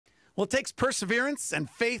Well, it takes perseverance and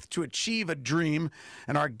faith to achieve a dream.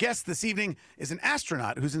 And our guest this evening is an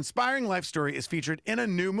astronaut whose inspiring life story is featured in a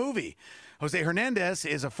new movie. José Hernández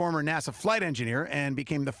is a former NASA flight engineer and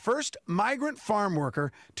became the first migrant farm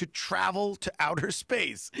worker to travel to outer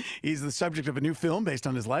space. He's the subject of a new film based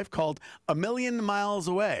on his life called A Million Miles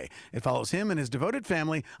Away. It follows him and his devoted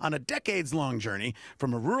family on a decades-long journey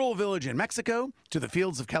from a rural village in Mexico to the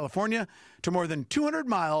fields of California to more than 200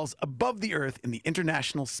 miles above the Earth in the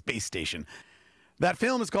International Space Station. That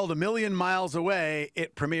film is called A Million Miles Away.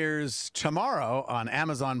 It premieres tomorrow on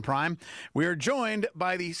Amazon Prime. We are joined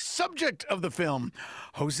by the subject of the film,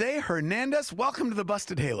 José Hernández. Welcome to the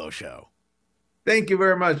Busted Halo Show. Thank you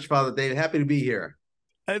very much, Father Dave. Happy to be here.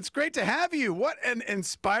 It's great to have you. What an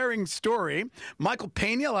inspiring story. Michael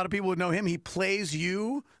Pena, a lot of people would know him. He plays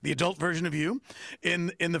you, the adult version of you,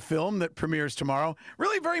 in the film that premieres tomorrow.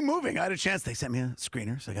 Really very moving. I had a chance. They sent me a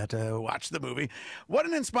screener, so I got to watch the movie. What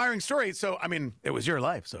an inspiring story. So, I mean, it was your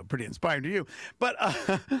life, so pretty inspiring to you. But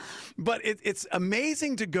it's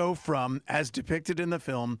amazing to go from, as depicted in the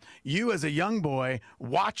film, you as a young boy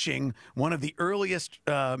watching one of the earliest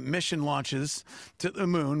mission launches to the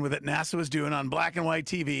moon that NASA was doing on black and white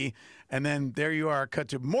TV, and then there you are, cut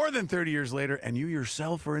to more than 30 years later, and you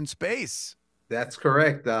yourself are in space. That's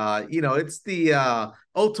correct. It's the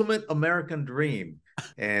ultimate American dream,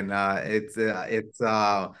 and it's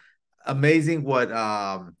amazing what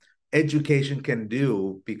education can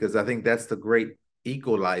do, because I think that's the great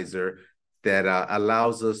equalizer that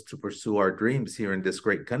allows us to pursue our dreams here in this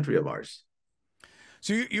great country of ours.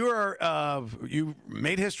 So you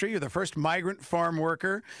made history. You're the first migrant farm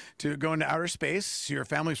worker to go into outer space. Your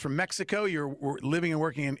family's from Mexico. You're living and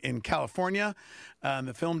working in California.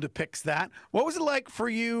 The film depicts that. What was it like for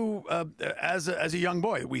you as a young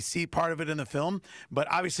boy? We see part of it in the film, but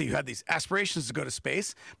obviously you had these aspirations to go to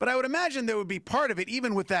space. But I would imagine there would be part of it,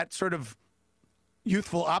 even with that sort of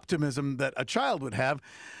youthful optimism that a child would have,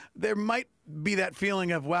 there might be that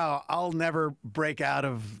feeling of, wow, I'll never break out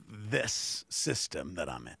of this system that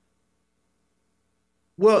I'm in.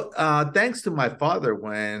 Well, thanks to my father,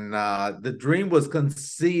 when the dream was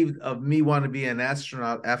conceived of me wanting to be an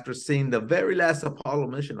astronaut after seeing the very last Apollo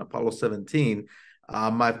mission, Apollo 17,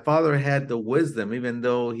 my father had the wisdom, even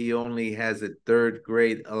though he only has a third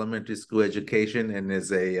grade elementary school education and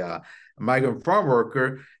is a migrant farm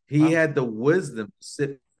worker, he had the wisdom to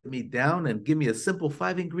sit me down and give me a simple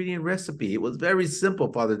 5-ingredient recipe. It was very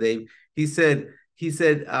simple, Father Dave. He said,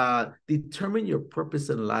 determine your purpose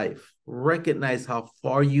in life, recognize how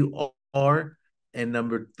far you are, and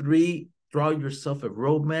number 3, draw yourself a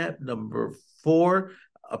roadmap. Number 4,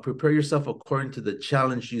 prepare yourself according to the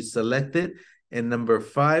challenge you selected. And number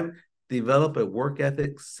 5, develop a work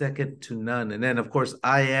ethic second to none. And then, of course,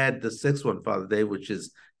 I add the 6th one, Father Dave, which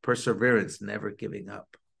is perseverance, never giving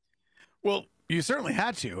up. Well, you certainly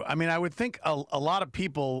had to. I mean, I would think a lot of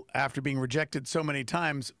people, after being rejected so many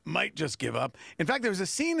times, might just give up. In fact, there's a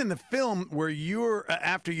scene in the film where you're,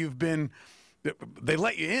 after you've been, they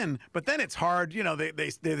let you in, but then it's hard. You know, they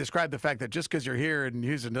describe the fact that just because you're here in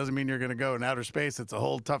Houston doesn't mean you're going to go in outer space. It's a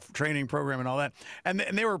whole tough training program and all that. And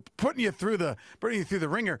they were putting you through the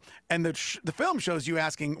ringer. And the film shows you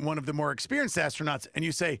asking one of the more experienced astronauts, and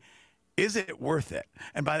you say, is it worth it?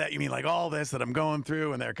 And by that, you mean like all this that I'm going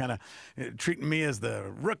through, and they're kind of treating me as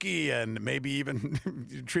the rookie and maybe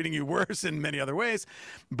even treating you worse in many other ways.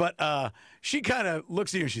 But she kind of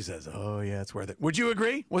looks at you and she says, oh, yeah, it's worth it. Would you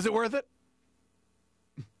agree? Was it worth it?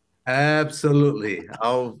 Absolutely.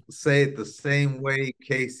 I'll say it the same way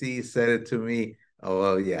Casey said it to me. Oh,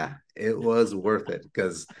 well, yeah, it was worth it,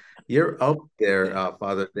 because you're up there,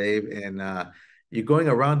 Father Dave, and you're going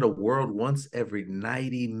around the world once every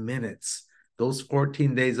 90 minutes. Those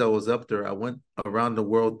 14 days I was up there, I went around the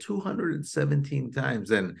world 217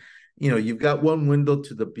 times. And, you know, you've got one window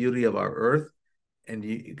to the beauty of our Earth, and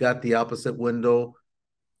you got the opposite window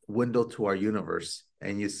to our universe.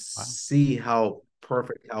 And you see how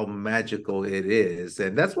perfect, how magical it is.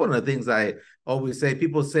 And that's one of the things I always say.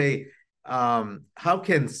 People say, how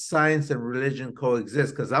can science and religion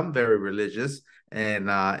coexist? Because I'm very religious. And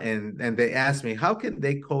they ask me, how can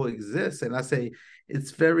they coexist? And I say,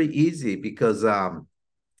 it's very easy, because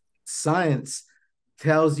science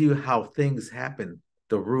tells you how things happen,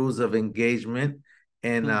 the rules of engagement,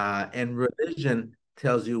 and religion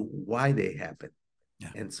tells you why they happen. Yeah.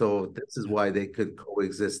 And so this is why they could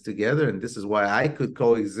coexist together, and this is why I could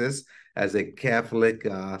coexist as a Catholic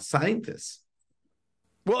scientist.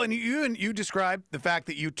 Well, and you described the fact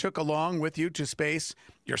that you took along with you to space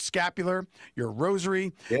your scapular, your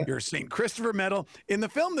rosary, Yeah. your St. Christopher medal. In the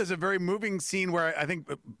film, there's a very moving scene where I think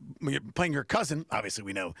you're playing your cousin. Obviously,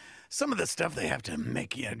 we know some of the stuff they have to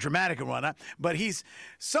make dramatic and whatnot, but he's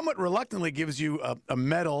somewhat reluctantly gives you a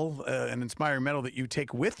medal, an inspiring medal that you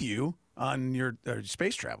take with you on your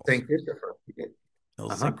space travels. St. Christopher.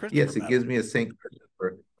 Little Uh-huh. St. Christopher Yes, it medal. gives me a St.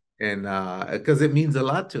 Christopher. And because it means a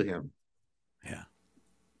lot to him. Yeah.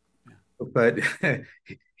 But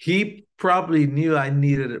he probably knew I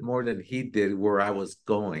needed it more than he did where I was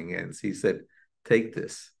going. And he said, take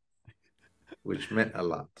this, which meant a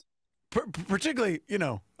lot. Particularly,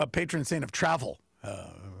 a patron saint of travel.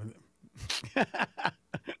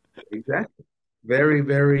 Exactly. Very,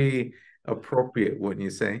 very appropriate, wouldn't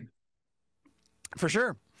you say? For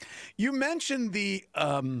sure. You mentioned the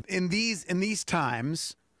in these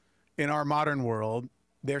times in our modern world,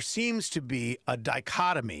 there seems to be a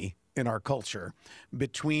dichotomy in our culture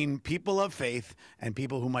between people of faith and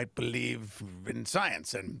people who might believe in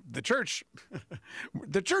science. And the church,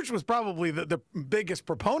 the church was probably the biggest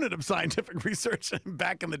proponent of scientific research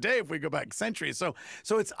back in the day, if we go back centuries. So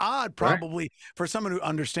it's odd probably for someone who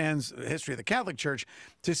understands the history of the Catholic Church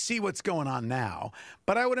to see what's going on now.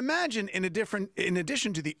 But I would imagine in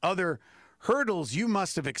addition to the other hurdles you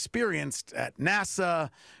must have experienced at NASA,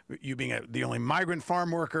 you being the only migrant farm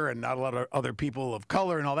worker and not a lot of other people of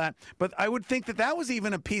color and all that. But I would think that was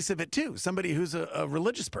even a piece of it too, somebody who's a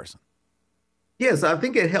religious person. Yes, I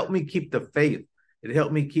think it helped me keep the faith. It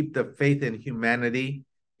helped me keep the faith in humanity,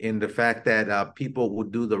 in the fact that people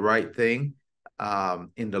would do the right thing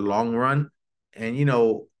in the long run. And,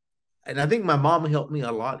 and I think my mom helped me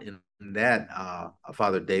a lot in that,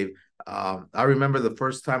 Father Dave. I remember the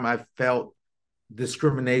first time I felt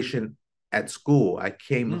discrimination at school. I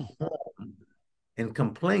came home and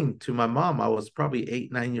complained to my mom. I was probably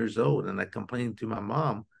 8, 9 years old, and I complained to my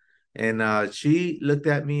mom. And she looked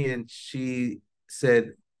at me and she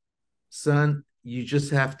said, son, you just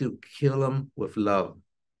have to kill him with love.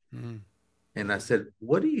 And I said,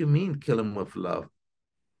 what do you mean kill him with love?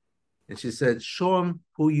 And she said, show him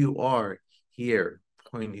who you are here,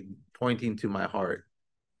 pointing to my heart.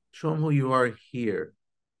 Show them who you are here.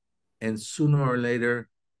 And sooner or later,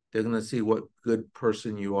 they're going to see what good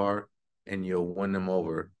person you are and you'll win them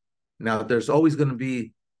over. Now, there's always going to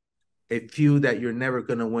be a few that you're never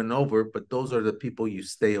going to win over, but those are the people you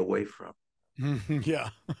stay away from. Yeah.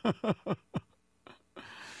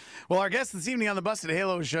 Well, our guest this evening on the Busted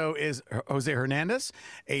Halo show is José Hernández,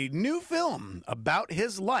 a new film about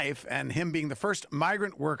his life and him being the first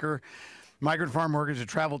migrant farm worker to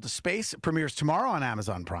travel to space. It premieres tomorrow on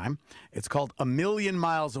Amazon Prime. It's called A Million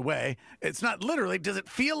Miles Away. It's not literally. Does it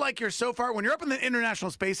feel like you're so far? When you're up in the International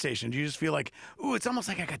Space Station, do you just feel like, ooh, it's almost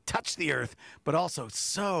like I could touch the Earth, but also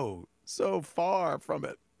so far from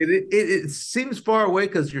it? It seems far away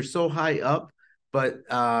because you're so high up, but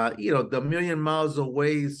the million miles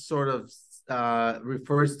away sort of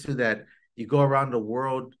refers to that you go around the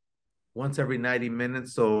world once every 90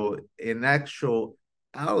 minutes. So in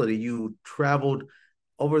actuality, you traveled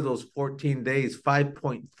over those 14 days,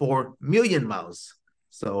 5.4 million miles.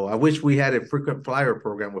 So I wish we had a frequent flyer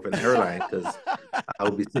program with an airline because I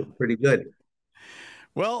would be sitting pretty good.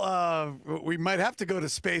 Well, we might have to go to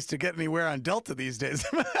space to get anywhere on Delta these days.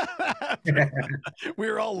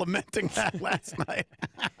 We were all lamenting that last night.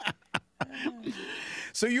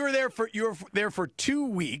 So you were there for 2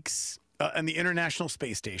 weeks in the International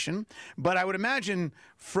Space Station, but I would imagine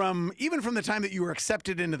even from the time that you were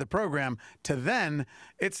accepted into the program to then,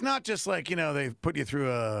 it's not just like, they put you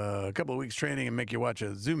through a couple of weeks training and make you watch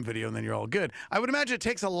a Zoom video and then you're all good. I would imagine it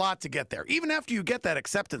takes a lot to get there. Even after you get that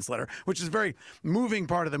acceptance letter, which is a very moving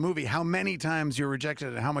part of the movie, how many times you're rejected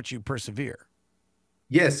and how much you persevere.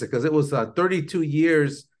 Yes, because it was 32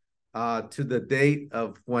 years to the date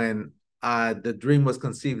of when the dream was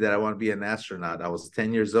conceived that I want to be an astronaut. I was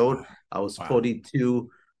 10 years old. I was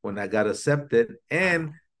 42 when I got accepted.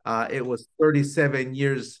 And it was 37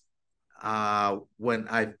 years when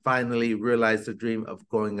I finally realized the dream of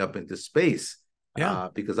going up into space.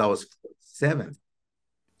 Because I was 7.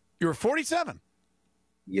 You were 47?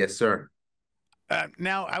 Yes, sir.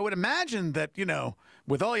 Now, I would imagine that,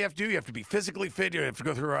 with all you have to do, you have to be physically fit, you have to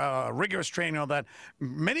go through rigorous training and all that.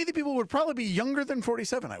 Many of the people would probably be younger than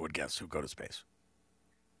 47, I would guess, who go to space.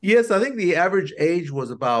 Yes, I think the average age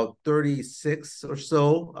was about 36 or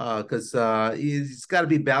so, because it's got to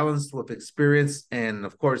be balanced with experience and,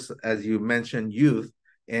 of course, as you mentioned, youth.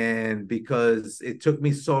 And because it took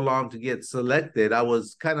me so long to get selected, I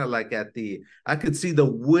was kind of like I could see the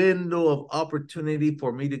window of opportunity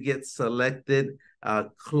for me to get selected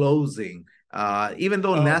closing. Even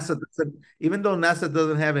though Oh, NASA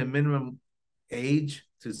doesn't have a minimum age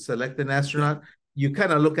to select an yeah. astronaut, you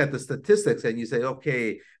kind of look at the statistics and you say,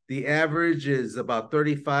 okay, the average is about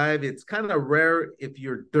 35. It's kind of rare if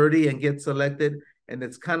you're 30 and get selected, and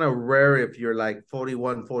it's kind of rare if you're like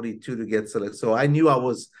 41, 42 to get selected. So I knew I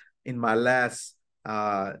was in my last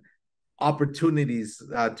opportunities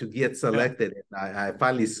to get Yeah. selected. And I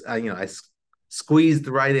finally, I squeezed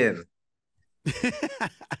right in.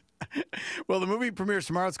 Well, the movie premieres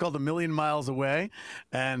tomorrow. It's called A Million Miles Away,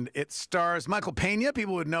 and it stars Michael Pena.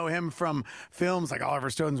 People would know him from films like Oliver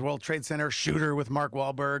Stone's World Trade Center, Shooter with Mark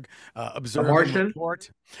Wahlberg, The Observe and Martian. Report,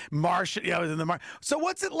 Martian. Yeah, I was in the So,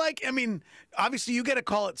 what's it like? I mean, obviously, you get a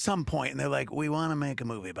call at some point, and they're like, "We want to make a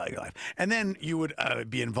movie about your life," and then you would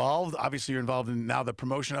be involved. Obviously, you're involved in now the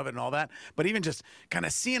promotion of it and all that. But even just kind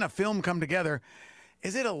of seeing a film come together,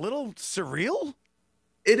 is it a little surreal?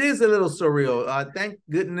 It is a little surreal. Thank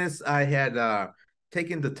goodness I had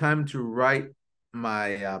taken the time to write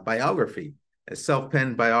my biography, a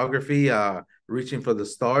self-penned biography, Reaching for the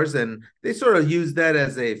Stars, and they sort of used that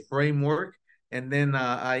as a framework. And then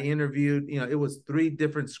I interviewed, it was three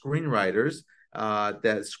different screenwriters,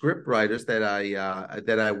 that script writers that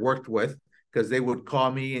I worked with, because they would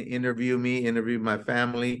call me, interview my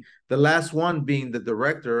family. The last one being the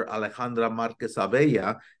director, Alejandra Marquez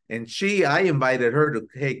Abella, and I invited her to,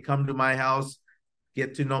 hey, come to my house,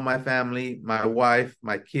 get to know my family, my wife,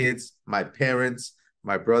 my kids, my parents,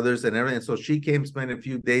 my brothers, and everything. So she came, spend a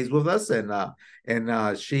few days with us, and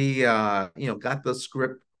she got the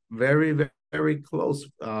script very, very, very close,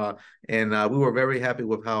 and we were very happy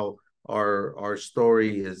with how our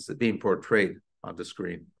story is being portrayed on the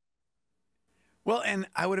screen. Well, and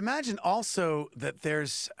I would imagine also that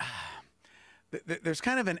there's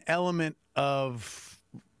kind of an element of,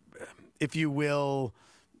 if you will,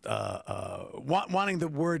 wanting the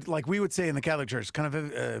word, like we would say in the Catholic Church, kind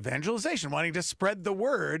of evangelization, wanting to spread the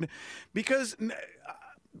word, because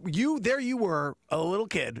you were a little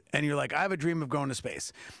kid, and you're like, I have a dream of going to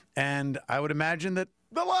space, and I would imagine that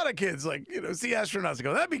a lot of kids see astronauts and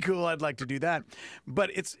go, that'd be cool, I'd like to do that, but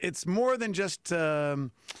it's more than just.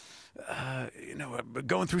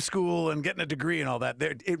 Going through school and getting a degree and all that.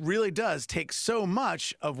 It really does take so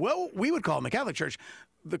much of what we would call in the Catholic Church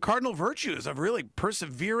the cardinal virtues of really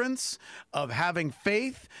perseverance, of having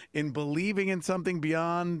faith in believing in something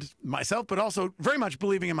beyond myself, but also very much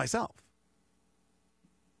believing in myself.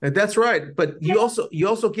 And that's right. But you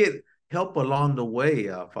also get help along the way,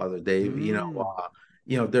 Father Dave.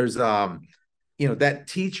 There's that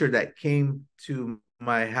teacher that came to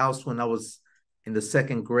my house when I was in the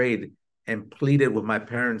second grade and pleaded with my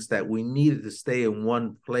parents that we needed to stay in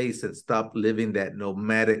one place and stop living that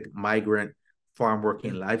nomadic migrant farm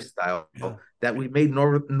working lifestyle, Yeah. that we made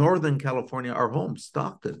Northern California our home,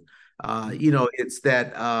 Stockton. It's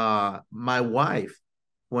that my wife,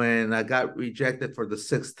 when I got rejected for the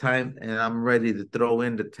sixth time and I'm ready to throw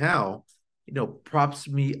in the towel, props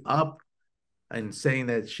me up and saying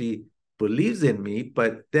that she believes in me,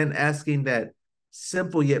 but then asking that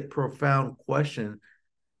simple yet profound question: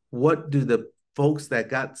 what do the folks that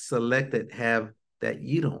got selected have that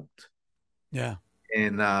you don't? Yeah.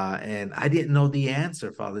 And I didn't know the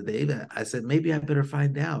answer, Father Dave. I said, maybe I better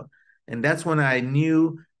find out. And that's when I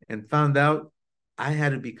knew and found out I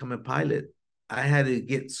had to become a pilot. I had to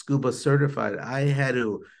get scuba certified. I had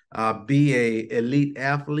to be a elite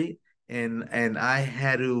athlete, and I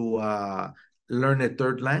had to learn a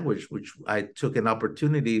third language, which I took an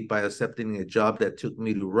opportunity by accepting a job that took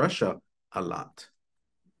me to Russia a lot.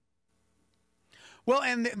 Well,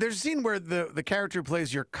 and there's a scene where the character who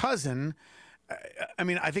plays your cousin. I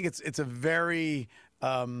mean, I think it's a very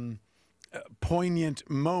poignant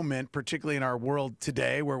moment, particularly in our world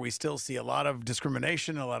today, where we still see a lot of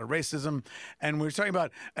discrimination, a lot of racism, and we're talking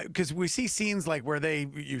about, because we see scenes like where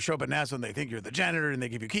you show up at NASA and they think you're the janitor and they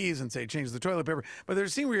give you keys and say change the toilet paper, but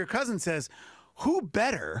there's a scene where your cousin says, "Who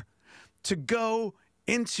better to go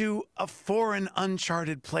into a foreign,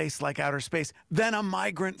 uncharted place like outer space than a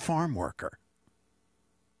migrant farm worker?"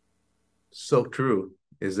 So true,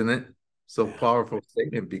 isn't it? So Yeah. powerful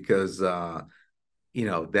statement, because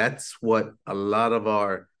that's what a lot of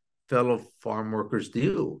our fellow farm workers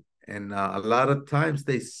do. And a lot of times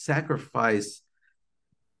they sacrifice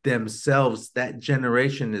themselves. That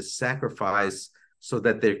generation is sacrificed so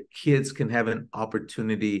that their kids can have an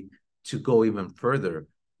opportunity to go even further.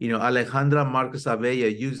 Alejandra Marquez Abella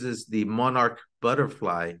uses the monarch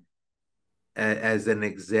butterfly as an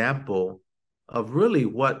example of really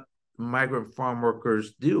what migrant farm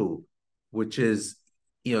workers do, which is,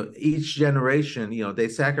 each generation, they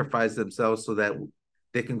sacrifice themselves so that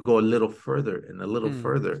they can go a little further and a little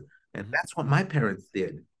further. And that's what my parents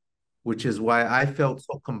did, which is why I felt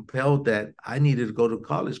so compelled that I needed to go to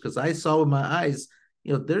college, because I saw with my eyes,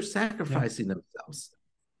 they're Yeah. sacrificing themselves.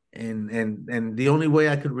 And the only way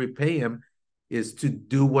I could repay them is to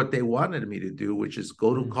do what they wanted me to do, which is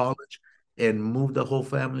go to college and move the whole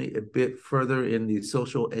family a bit further in the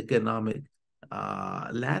social economic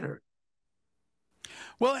ladder.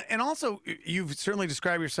 Well, and also you've certainly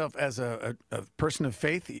described yourself as a person of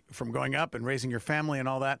faith from growing up and raising your family and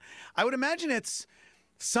all that. I would imagine it's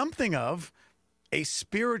something of a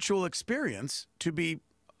spiritual experience to be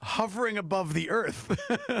hovering above the earth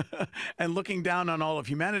and looking down on all of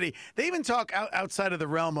humanity. They even talk outside of the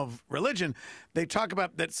realm of religion. They talk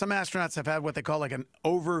about that some astronauts have had what they call like an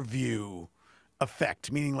overview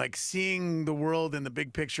effect, meaning like seeing the world in the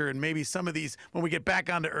big picture, and maybe some of these, when we get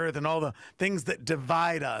back onto Earth and all the things that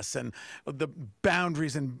divide us and the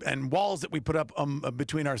boundaries and walls that we put up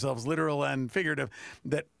between ourselves, literal and figurative,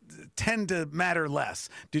 that tend to matter less.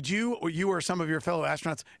 Did you or some of your fellow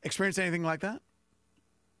astronauts experience anything like that?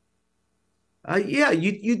 Yeah,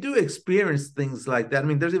 you do experience things like that. I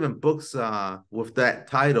mean, there's even books with that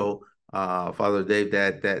title, Father Dave,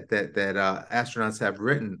 that astronauts have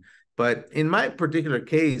written. But in my particular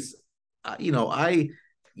case, you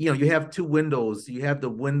have two windows. You have the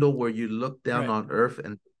window where you look down Right. on Earth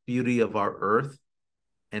and the beauty of our Earth,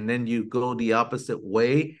 and then you go the opposite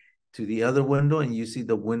way to the other window, and you see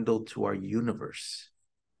the window to our universe.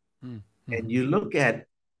 Mm-hmm. And you look at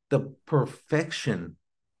the perfection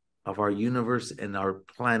of our universe and our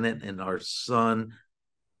planet and our sun,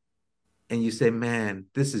 and you say, man,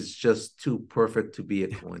 this is just too perfect to be a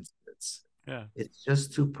coincidence. Yeah. It's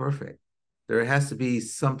just too perfect. There has to be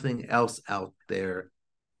something else out there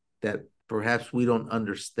that perhaps we don't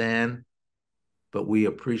understand, but we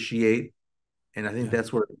appreciate. And I think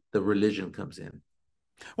that's where the religion comes in.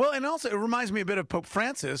 Well, and also it reminds me a bit of Pope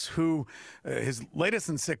Francis, who his latest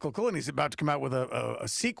encyclical, and he's about to come out with a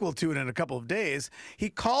sequel to it in a couple of days.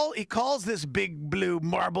 He calls this big blue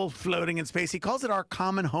marble floating in space, he calls it our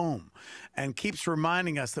common home, and keeps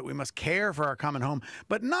reminding us that we must care for our common home,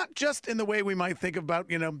 but not just in the way we might think about,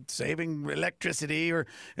 saving electricity or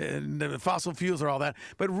fossil fuels or all that,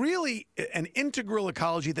 but really an integral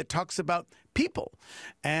ecology that talks about people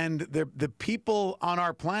and the people on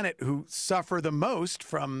our planet who suffer the most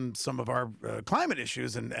from some of our climate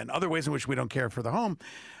issues and other ways in which we don't care for the home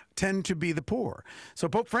tend to be the poor. So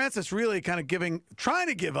Pope Francis really kind of trying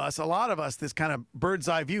to give us, a lot of us, this kind of bird's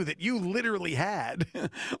eye view that you literally had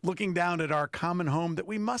looking down at our common home that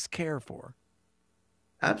we must care for.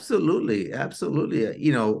 Absolutely.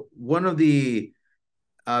 Absolutely. One of the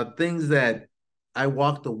things that I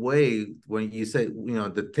walked away when you say,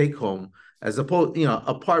 the take home, as opposed,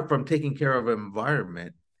 apart from taking care of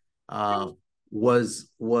environment, was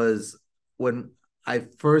when I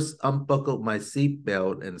first unbuckled my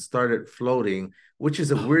seatbelt and started floating, which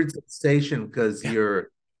is a weird sensation because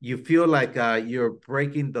you feel like you're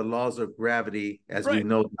breaking the laws of gravity, as we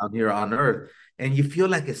know down here on Earth, and you feel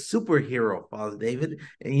like a superhero, Father David.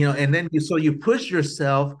 And then you push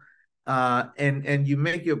yourself, and you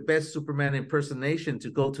make your best Superman impersonation to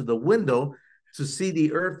go to the window to see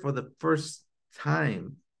the Earth for the first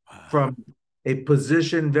time from a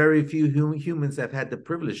position very few humans have had the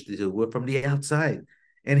privilege to do. We're from the outside.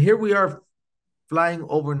 And here we are flying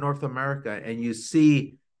over North America, and you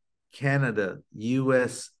see Canada,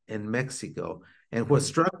 US, and Mexico. And what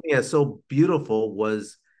struck me as so beautiful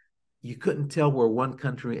was you couldn't tell where one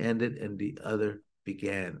country ended and the other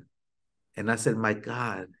began. And I said, my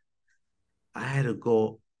God, I had to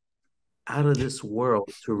go out of this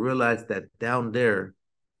world to realize that down there,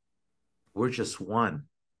 we're just one.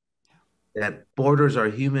 That borders are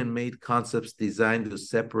human-made concepts designed to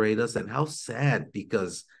separate us. And how sad,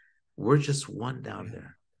 because we're just one down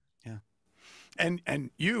there. Yeah.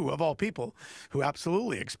 And you, of all people, who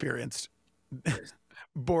absolutely experienced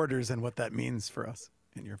borders and what that means for us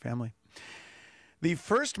and your family. The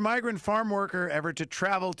first migrant farm worker ever to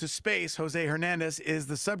travel to space, José Hernández, is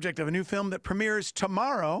the subject of a new film that premieres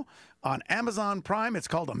tomorrow on Amazon Prime. It's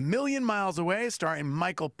called A Million Miles Away, starring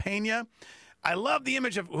Michael Pena. I love the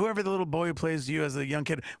image of whoever the little boy who plays you as a young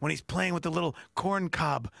kid when he's playing with the little corn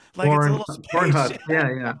cob, like it's a little corn space. hut.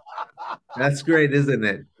 Yeah. That's great, isn't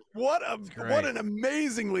it? What an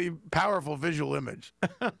amazingly powerful visual image.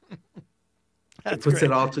 It puts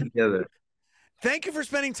it all together. Thank you for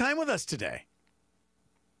spending time with us today.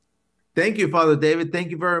 Thank you, Father David.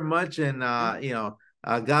 Thank you very much. And,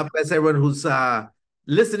 God bless everyone who's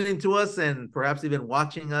listening to us and perhaps even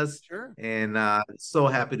watching us. Sure. And so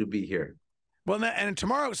happy to be here. Well, and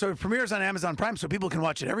tomorrow, so it premieres on Amazon Prime, so people can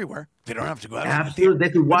watch it everywhere. They don't have to go out to the theater. Absolutely,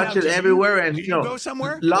 they can But watch now, it everywhere, and do you go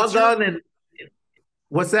somewhere? log on and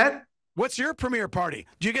what's that? What's your premiere party?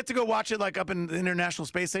 Do you get to go watch it like up in the International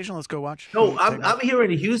Space Station? Let's go watch. No, I'm here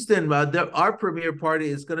in Houston. Our premiere party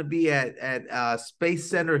is going to be at Space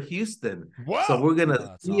Center Houston. Whoa. So we're going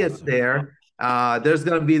to see it there. There's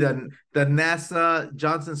going to be the NASA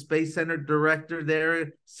Johnson Space Center director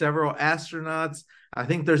there, several astronauts. I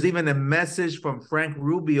think there's even a message from Frank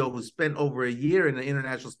Rubio, who spent over a year in the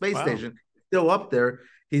International Space Station, still up there.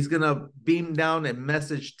 He's going to beam down a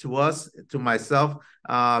message to us, to myself,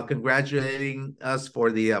 congratulating us for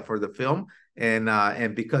the film.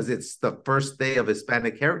 And because it's the first day of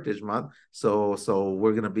Hispanic Heritage Month, so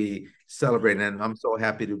we're going to be celebrating, and I'm so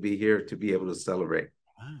happy to be here to be able to celebrate.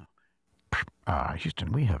 Wow.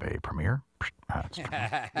 Houston, we have a premiere.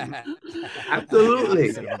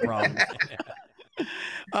 Absolutely.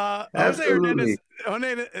 José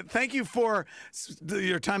Hernández, thank you for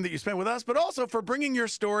your time that you spent with us, but also for bringing your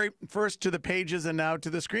story first to the pages and now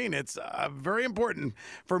to the screen. It's very important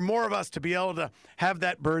for more of us to be able to have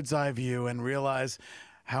that bird's eye view and realize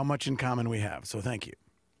how much in common we have. So thank you.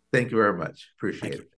 Thank you very much. Appreciate it.